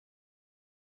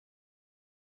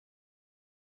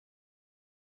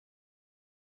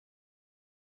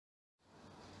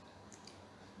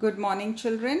Good morning,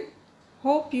 children.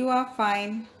 Hope you are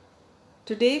fine.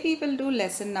 Today we will do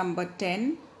lesson number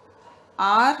 10,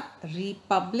 Our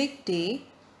Republic Day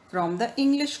from the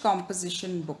English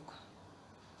Composition book.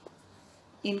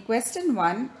 In question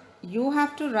 1, you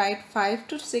have to write 5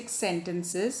 to 6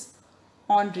 sentences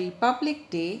on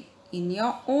Republic Day in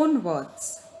your own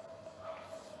words.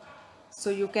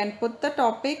 So you can put the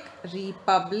topic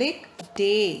Republic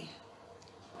Day.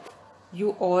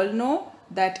 You all know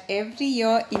that every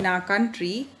year in our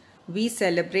country we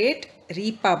celebrate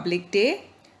Republic Day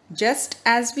just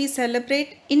as we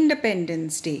celebrate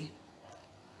Independence Day.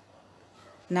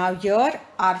 Now here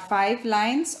are 5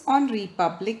 lines on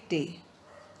Republic Day.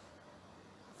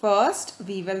 First,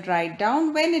 we will write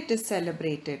down when it is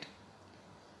celebrated.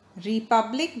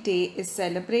 Republic Day is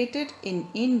celebrated in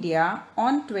India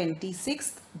on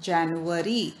 26th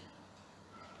January.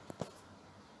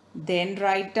 Then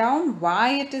write down why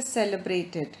it is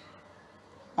celebrated.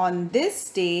 On this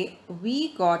day,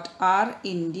 we got our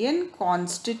Indian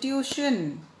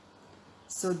Constitution.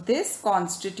 So this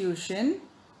Constitution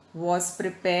was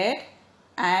prepared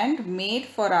and made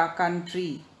for our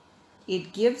country.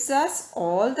 It gives us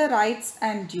all the rights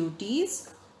and duties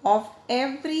of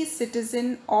every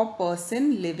citizen or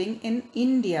person living in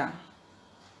India.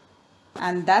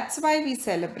 And that's why we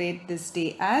celebrate this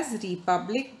day as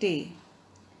Republic Day.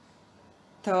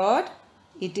 Third,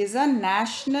 it is a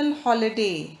national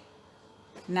holiday.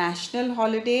 National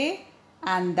holiday,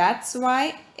 and that's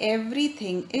why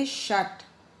everything is shut.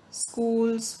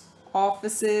 Schools,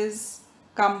 offices,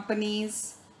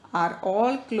 companies are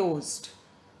all closed.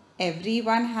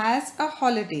 Everyone has a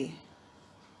holiday.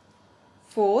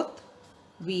 Fourth,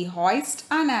 we hoist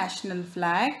our national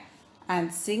flag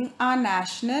and sing our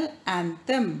national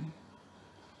anthem.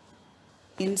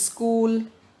 In school,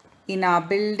 in our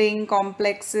building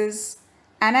complexes,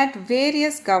 and at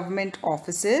various government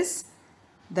offices,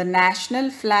 the national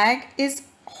flag is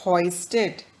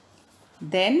hoisted.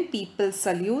 Then people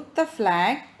salute the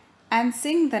flag and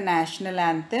sing the national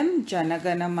anthem Jana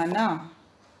Gana Mana.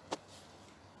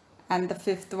 And the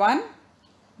fifth one,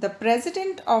 the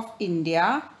President of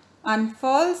India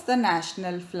unfurls the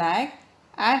national flag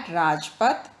at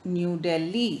Rajpath, New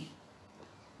Delhi.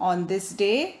 On this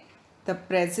day, the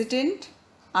President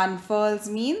unfurls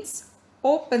means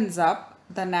opens up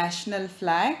the national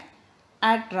flag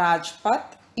at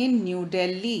Rajpath in New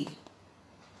Delhi.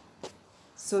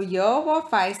 So here were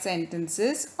 5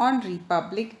 sentences on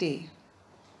Republic Day.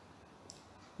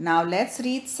 Now let's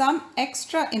read some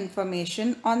extra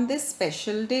information on this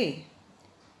special day.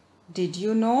 Did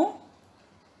you know?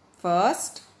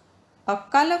 First, a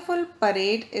colorful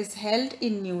parade is held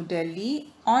in New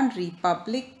Delhi on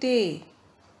Republic Day.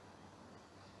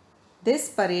 This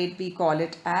parade we call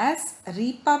it as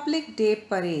Republic Day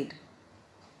Parade,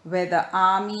 where the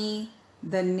Army,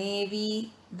 the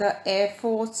Navy, the Air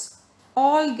Force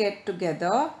all get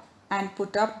together and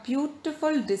put up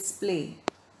beautiful display.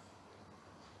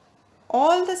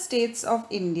 All the states of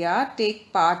India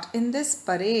take part in this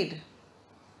parade.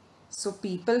 So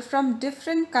people from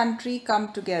different countries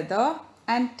come together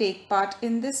and take part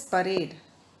in this parade.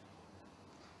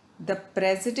 The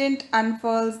President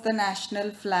unfurls the national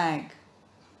flag.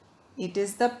 It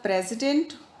is the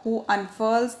President who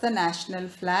unfurls the national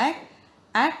flag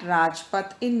at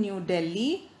Rajpath in New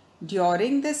Delhi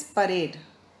during this parade.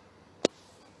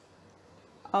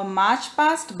 A march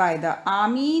past by the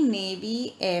Army,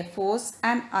 Navy, Air Force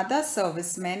and other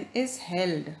servicemen is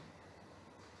held.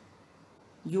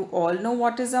 You all know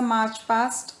what is a march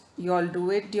past. You all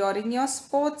do it during your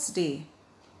sports day.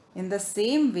 In the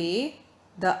same way,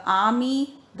 the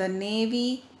Army, the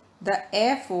Navy, the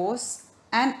Air Force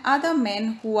and other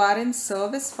men who are in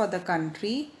service for the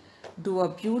country do a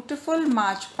beautiful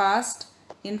march past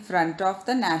in front of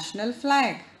the national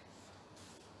flag.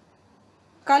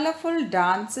 Colorful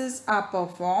dances are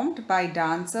performed by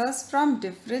dancers from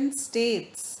different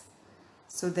states.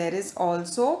 So there is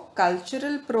also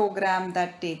cultural program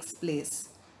that takes place.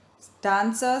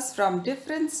 Dancers from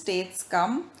different states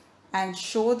come and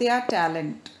show their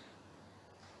talent.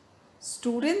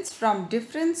 Students from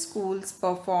different schools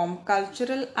perform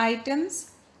cultural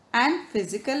items and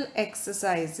physical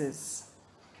exercises.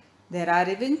 There are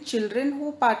even children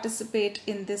who participate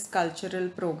in this cultural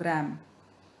program.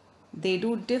 They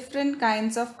do different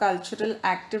kinds of cultural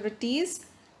activities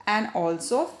and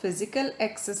also physical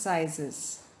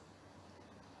exercises.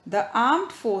 The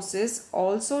armed forces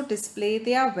also display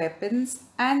their weapons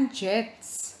and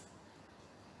jets.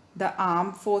 The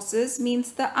armed forces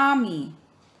means the army.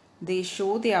 They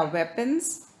show their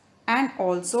weapons and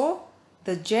also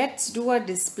the jets do a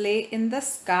display in the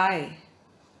sky.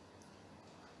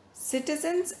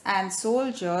 citizens and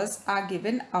soldiers are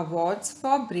given awards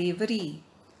for bravery.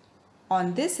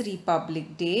 On this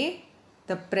Republic Day,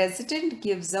 the President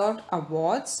gives out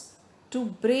awards to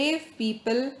brave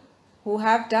people who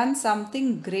have done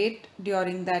something great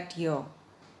during that year.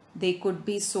 They could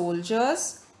be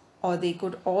soldiers or they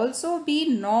could also be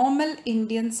normal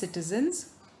Indian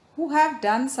citizens who have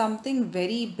done something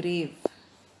very brave.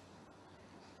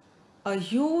 A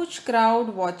huge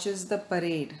crowd watches the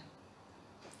parade.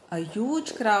 A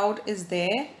huge crowd is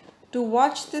there to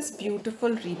watch this beautiful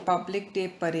Republic Day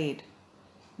parade.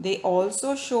 They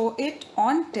also show it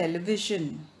on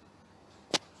television.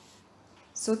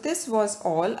 So this was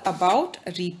all about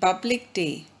Republic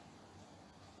Day.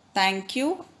 Thank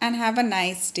you and have a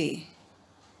nice day.